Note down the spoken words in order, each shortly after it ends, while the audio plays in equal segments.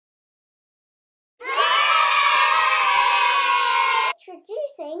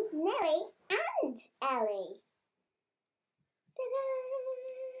introducing Nellie and Ellie. Hello.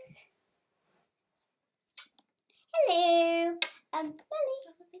 Nellie. I'm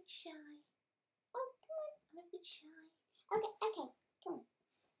a bit shy. Oh, come on. I'm a bit shy. Okay, come on.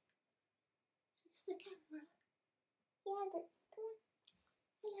 Is this the camera? Yeah, come on.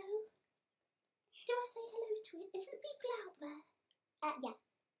 Hello. Do I say hello to it? Is there people out there? Yeah.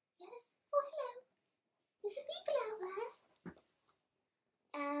 Yes. Oh, hello. Is there people out there?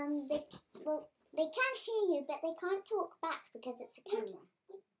 They can hear you, but they can't talk back because it's a camera.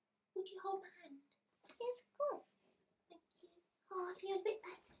 Would you hold my hand? Yes, of course. Thank you. Oh, I feel a bit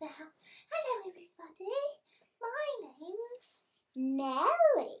better now. Hello, everybody. My name's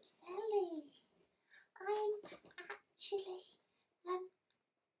Nellie. Ellie. I'm actually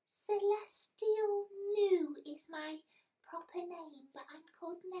Celestial New is my proper name, but I'm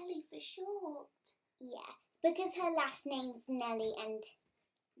called Nellie for short. Yeah, because her last name's Nellie and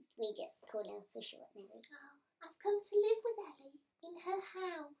we just call her for short Nellie. Oh, I've come to live with Ellie in her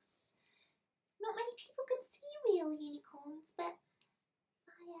house. Not many people can see real unicorns, but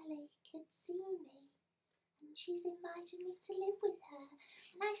my Ellie could see me. And she's invited me to live with her.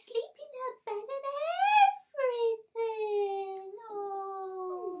 And I sleep in her bed and everything.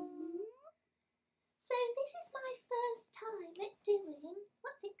 Oh. So this is my first time at doing,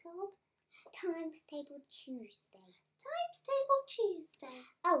 what's it called? Times Table Tuesday. Times Table Tuesday.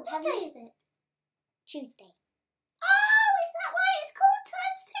 Oh, What day is it? Tuesday. Oh, is that why it's called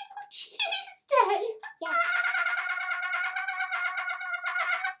Times Table Tuesday? Yeah.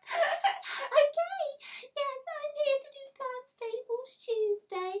 Okay, yes, I'm here to do Times Tables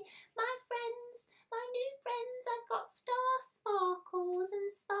Tuesday. My new friends, I've got Star Sparkles,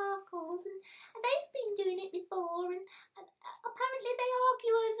 and they've been doing it before, and apparently they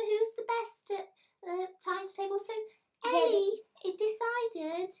argue over who's the best at Times Table. So Ellie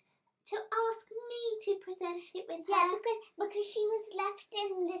decided to ask me to present it with her. Yeah, because she was left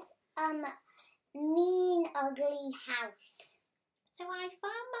in this mean, ugly house. So I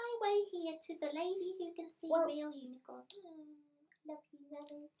found my way here to the lady who can see real unicorns. Love you,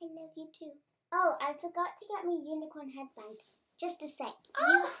 Ellie. I love you too. Oh, I forgot to get my unicorn headband. Just a sec.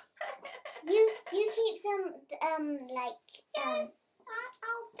 Oh. You keep some Yes,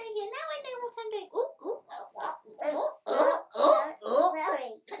 I'll stay here. Now I know what I'm doing.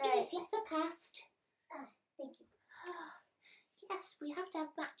 Sorry. Let me just let her past. Thank you. Yes, we have to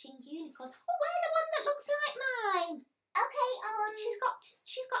have matching unicorn. Oh, wear the one that looks like mine. Okay.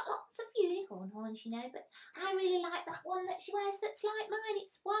 She's got lots of unicorn horns, you know, but I really like that one that she wears that's like mine.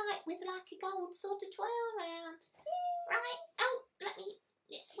 It's white with like a gold sort of twirl around. Right. Oh,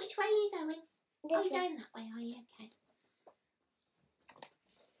 which way are you going? This way. Going that way, are you? Okay.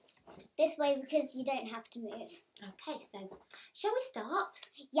 This way because you don't have to move. Okay, so shall we start?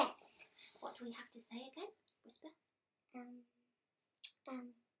 Yes. What do we have to say again? Whisper. What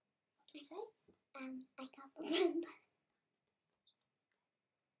do we say? I can't remember.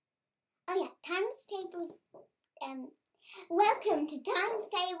 Oh yeah, Times Table. Welcome to Times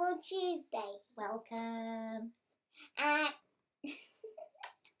Table Tuesday. Welcome.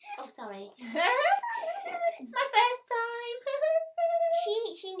 Oh, sorry. It's my first time.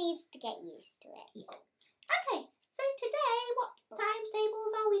 She needs to get used to it. Yeah. Okay, so today, what times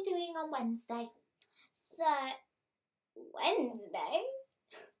tables are we doing on Wednesday? So, Wednesday?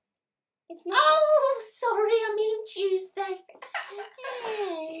 It's not. Oh, sorry, I mean Tuesday.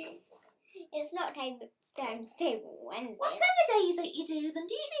 It's not Times Table Wednesday. Whatever day that you do them,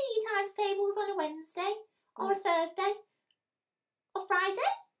 do you do your times tables on a Wednesday? Or a Thursday? Or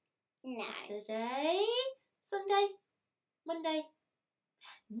Friday? No. Saturday? Sunday? Monday?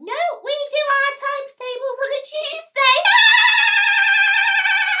 No, we do our times tables on a Tuesday.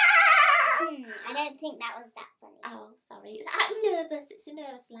 I don't think that was that funny. Oh, sorry. I'm nervous. It's a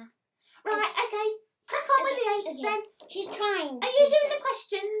nervous laugh. Right, okay. Crack on with the eights then. She's trying. Are you doing the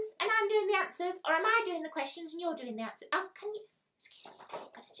questions and I'm doing the answers, or am I doing the questions and you're doing the answers? Oh, can you? Excuse me.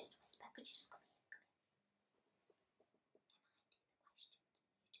 I've got to just whisper. Could you just come here?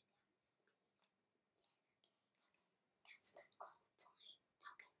 That's the goal point.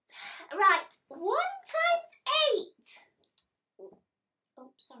 Okay. Right. 1 times 8.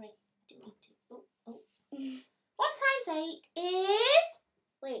 Oh, sorry. I didn't mean to. Oh. 1 times 8 is.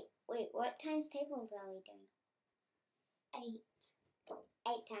 Wait. What times tables are we doing? 8.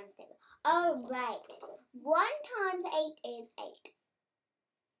 8 times table. Oh, right. 1 times 8 is 8.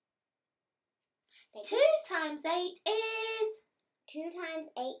 2 times 8 is. 2 times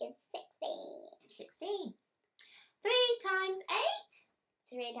 8 is 16. 16. 3 times 8.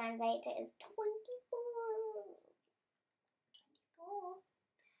 3 times 8 is 24. 24.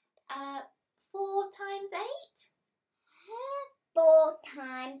 4 times 8? 4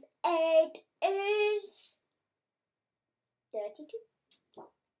 times 8 is 32.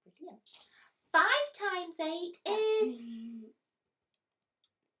 Brilliant. 5 times 8 is...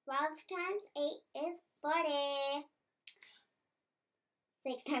 12 times 8 is 40.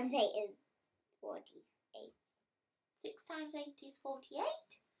 6 times 8 is 48. 6 times 8 is 48.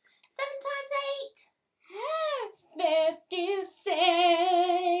 7 times 56.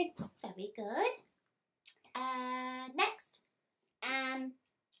 8? Very good. Next.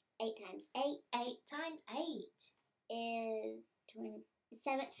 8 times 8 8 times 8 is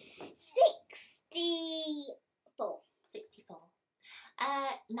 27. 64. 64.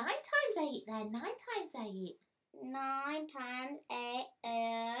 9 times 8 then. 9 times 8. 9 times 8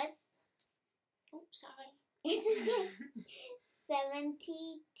 is... Oh, sorry. It's okay.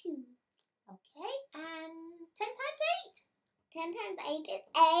 72. Okay. And 10 times 8? 10 times 8 is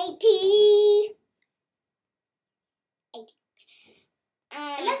 80. 80.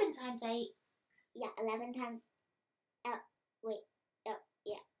 11 times 8? Yeah, 11 times...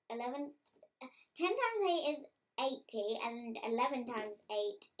 yeah. 11... 10 times 8 is 80 and 11 times 8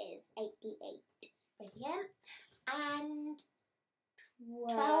 is 88. Brilliant. And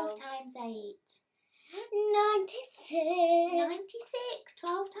 12 12 times 8? 96. 96.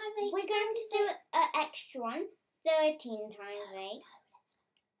 12 times 8 We're going to do an extra one. 13 times 8.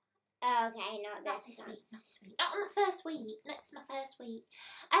 Okay, not Not this this time. week, not this week. Not on my first week. Next, my first week.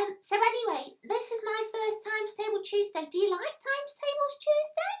 So anyway, this is my first times table Tuesday. Do you like times tables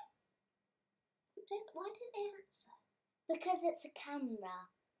Tuesday? Why didn't they answer? Because it's a camera.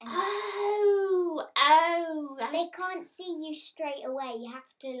 And Oh. they can't see you straight away. You have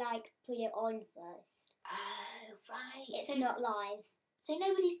to like put it on first. Oh, right. It's not live. So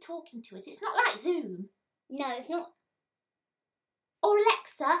nobody's talking to us. It's not like Zoom. No, it's not. Or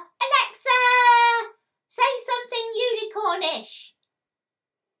Alexa. Alexa! Say something unicornish.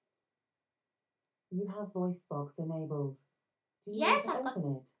 You have voice box enabled. Do you Yes, want I've to got...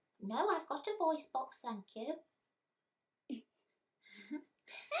 open it? No, I've got a voice box, thank you.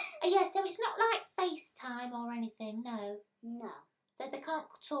 Yeah, so it's not like FaceTime or anything, no. No. So they can't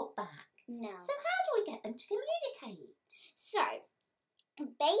talk back. No. So how do we get them to communicate? So,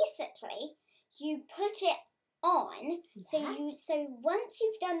 basically, you put it on. Yeah. So once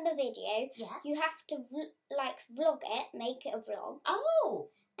you've done the video, Yeah. you have to vlog it, make it a vlog, Oh.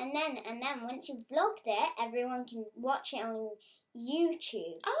 and then once you've vlogged it, everyone can watch it on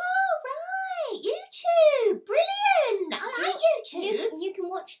YouTube. Oh, right. YouTube. Brilliant. I like YouTube. You can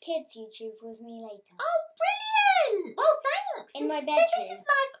watch kids' YouTube with me later. Oh, brilliant. Well, thanks. In my So bedroom. this is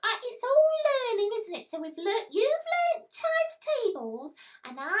my... it's all learning, isn't it? So you've learnt times tables,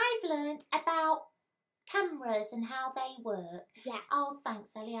 and I've learnt about cameras and how they work. Yeah. Oh,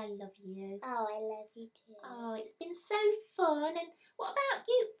 thanks, Ellie. I love you. Oh, I love you too. Oh, it's been so fun. And what about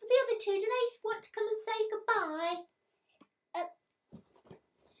you? The other two, do they want to come and say goodbye?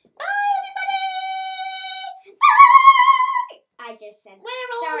 Bye, everybody! I just said. We're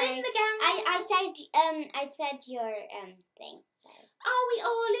all Sorry. in the gang. I said your thing. So. Are we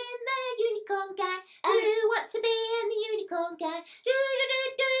all in the unicorn gang? Who wants to be in the unicorn gang? Do, do, do,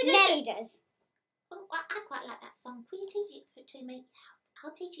 do, do. Nellie does. Oh, I quite like that song. Will you teach it to me?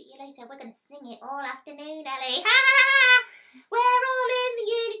 I'll teach it you later. We're going to sing it all afternoon, Ellie. Ha ha! We're all in the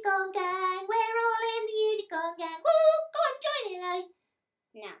unicorn gang. We're all in the unicorn gang. Woo! Go on, join in, Ellie.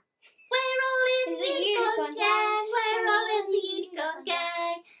 No. We're all in the unicorn gang. We're all in the unicorn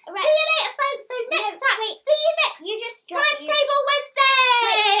gang. Right. See you later, folks. So next time, wait. see you next You just Times Table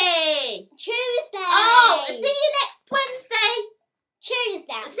Wednesday. Tuesday. Oh, see you next Wednesday.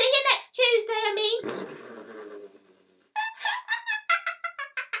 Tuesday. See you next Tuesday, I mean.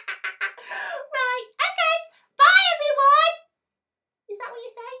 Right, okay. Bye, everyone. Is that what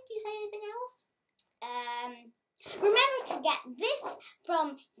you say? Do you say anything else? Remember to get this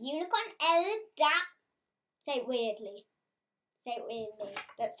from unicornellie. Say it weirdly. Say it weirdly.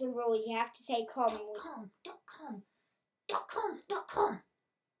 That's the rule. You have to say com. .com.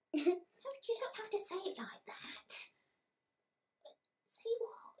 No, you don't have to say it like that. Say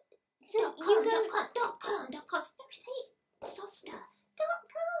what? So .com. No, say it softer.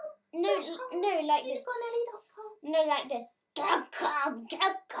 .com. No, like this. Unicornellie.com. No, like this. .com.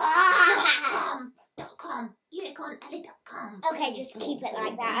 Unicornellie.com. Okay, just keep it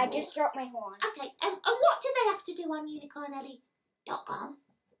like that. I just dropped my horn. Okay, and what do they have to do on unicornellie.com?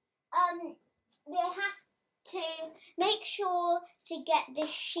 They have to make sure to get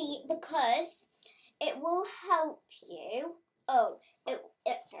this sheet because it will help you.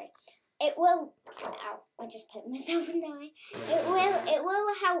 It will. Ow, I just poked myself in the eye. It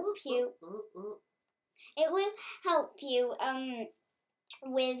will help you. It will help you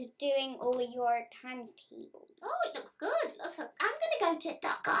with doing all your times tables. Oh, it looks good. Looks like I'm going to go to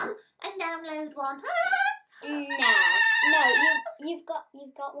 .com and download one. No, you've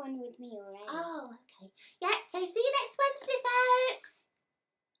got one with me already. Oh, okay. Yeah, so see you next Wednesday, folks.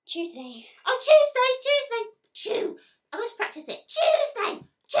 Tuesday. Oh, Tuesday. Chew. I must practice it.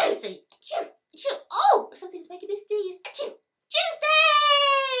 Tuesday. Chew. Oh, something's making me sneeze. Chew.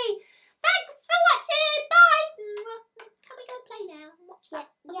 Tuesday. Thanks for watching. Bye. Can we go play now and watch that?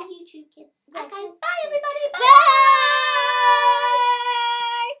 Yeah. YouTube kids. Yeah. Okay. Bye, everybody. Bye. Bye.